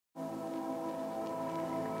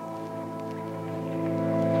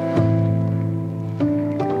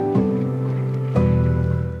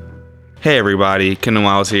Hey everybody,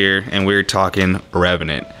 Kendle here, and we're talking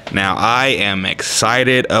Revenant. Now I am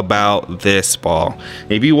excited about this ball.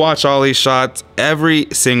 If you watch all these shots, every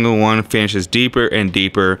single one finishes deeper and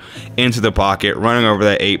deeper into the pocket, running over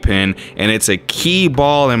that 8-pin, and it's a key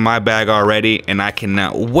ball in my bag already, and I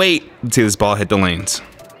cannot wait to see this ball hit the lanes.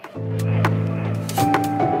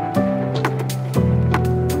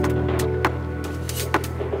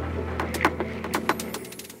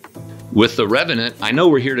 With the Revenant, I know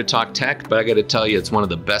we're here to talk tech, but I gotta tell you, it's one of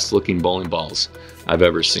the best looking bowling balls I've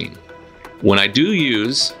ever seen. When I do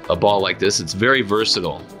use a ball like this, it's very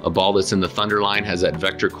versatile. A ball that's in the Thunderline has that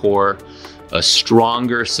vector core, a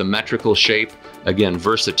stronger symmetrical shape, again,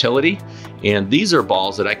 versatility. And these are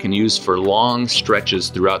balls that I can use for long stretches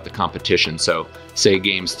throughout the competition. So say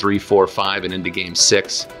games 3, 4, 5, and into game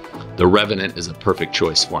 6, the Revenant is a perfect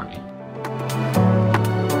choice for me.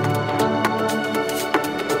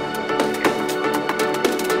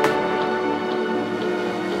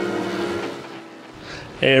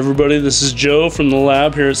 Hey everybody, this is Joe from the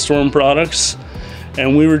lab here at Storm Products,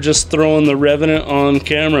 and we were just throwing the Revenant on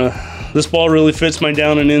camera. This ball really fits my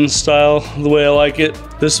down and in style the way I like it.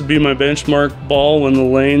 This would be my benchmark ball when the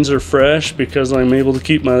lanes are fresh because I'm able to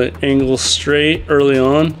keep my angles straight early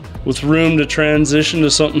on, with room to transition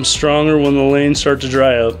to something stronger when the lanes start to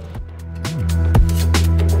dry up.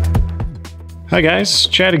 Hi guys,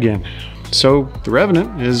 Chad again. So the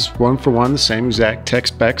Revenant is one for one the same exact tech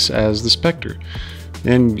specs as the Spectre.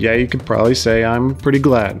 And yeah, you could probably say I'm pretty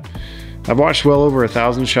glad. I've watched well over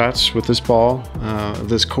 1,000 shots with this ball,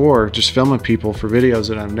 this core, just filming people for videos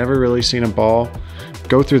that I've never really seen a ball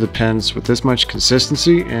go through the pins with this much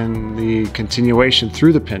consistency and the continuation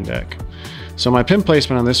through the pin deck. So my pin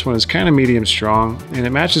placement on this one is kind of medium strong, and it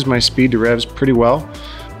matches my speed to revs pretty well.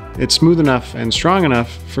 It's smooth enough and strong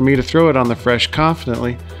enough for me to throw it on the fresh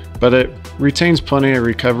confidently, but it retains plenty of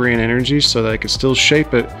recovery and energy so that I can still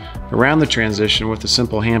shape it around the transition with a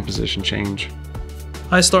simple hand position change.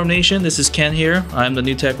 Hi Storm Nation, this is Ken here. I'm the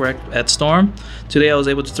new tech rec at Storm. Today I was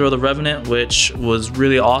able to throw the Revenant, which was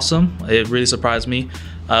really awesome. It really surprised me.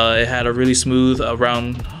 It had a really smooth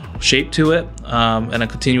round shape to it and a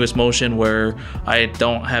continuous motion where I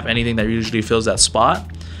don't have anything that usually fills that spot.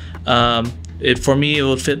 For me, it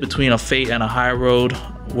would fit between a fate and a high road,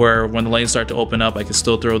 where when the lanes start to open up, I can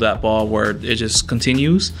still throw that ball where it just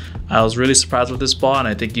continues. I was really surprised with this ball, and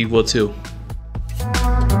I think you will too.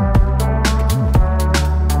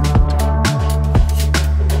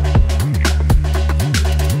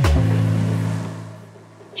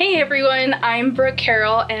 Hey everyone, I'm Brooke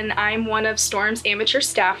Carroll, and I'm one of Storm's amateur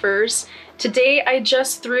staffers. Today I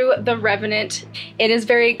just threw the Revenant. It is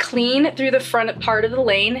very clean through the front part of the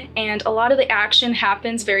lane, and a lot of the action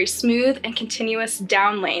happens very smooth and continuous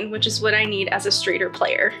down lane, which is what I need as a straighter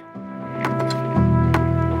player.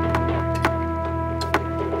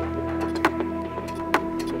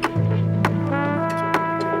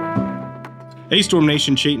 Hey Storm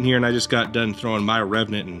Nation, Chayton here, and I just got done throwing my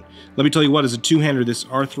Revenant, and let me tell you what, as a two-hander, this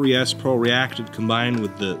R3S Pro Reactive combined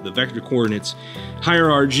with the vector core and its higher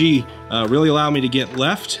RG really allow me to get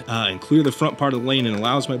left and clear the front part of the lane, and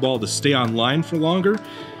allows my ball to stay on line for longer.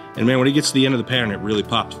 And man, when it gets to the end of the pattern, it really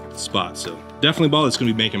pops at the spot. So definitely a ball that's going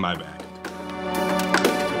to be making my bag.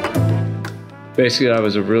 Basically, I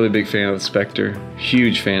was a really big fan of the Spectre,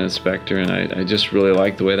 huge fan of the Spectre, and I just really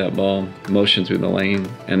liked the way that ball motioned through the lane,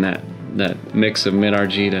 and that mix of mid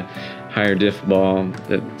RG to higher diff ball,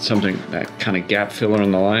 that kind of gap filler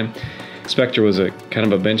on the line. Spectre was a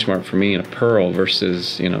kind of a benchmark for me in a pearl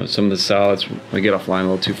versus, you know, some of the solids. We get offline a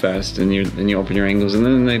little too fast, and you open your angles, and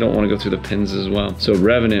then they don't want to go through the pins as well. So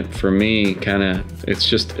Revenant for me, kind of, it's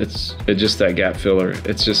just that gap filler.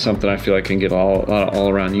 It's just something I feel I can get a lot of all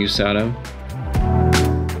around use out of.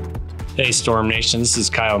 Hey Storm Nation, this is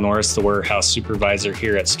Kyle Norris, the warehouse supervisor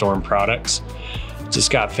here at Storm Products.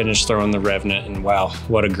 Just got finished throwing the Revenant, and wow,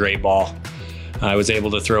 what a great ball. I was able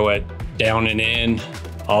to throw it down and in,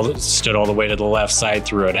 stood all the way to the left side,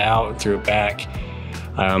 threw it out, threw it back.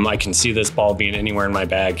 I can see this ball being anywhere in my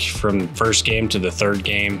bag from first game to the third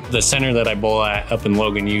game. The center that I bowl at up in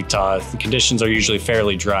Logan, Utah, the conditions are usually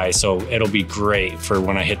fairly dry, so it'll be great for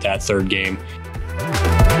when I hit that third game.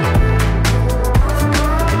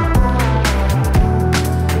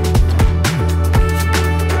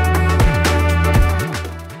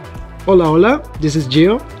 Hola, hola, this is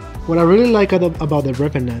Gio. What I really like about the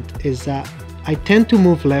Revenant is that I tend to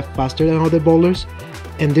move left faster than other bowlers,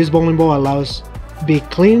 and this bowling ball allows be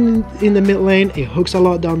clean in the mid lane. It hooks a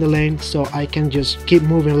lot down the lane, so I can just keep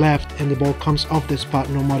moving left and the ball comes off the spot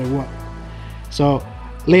no matter what. So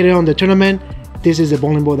later on in the tournament, this is the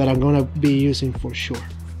bowling ball that I'm gonna be using for sure.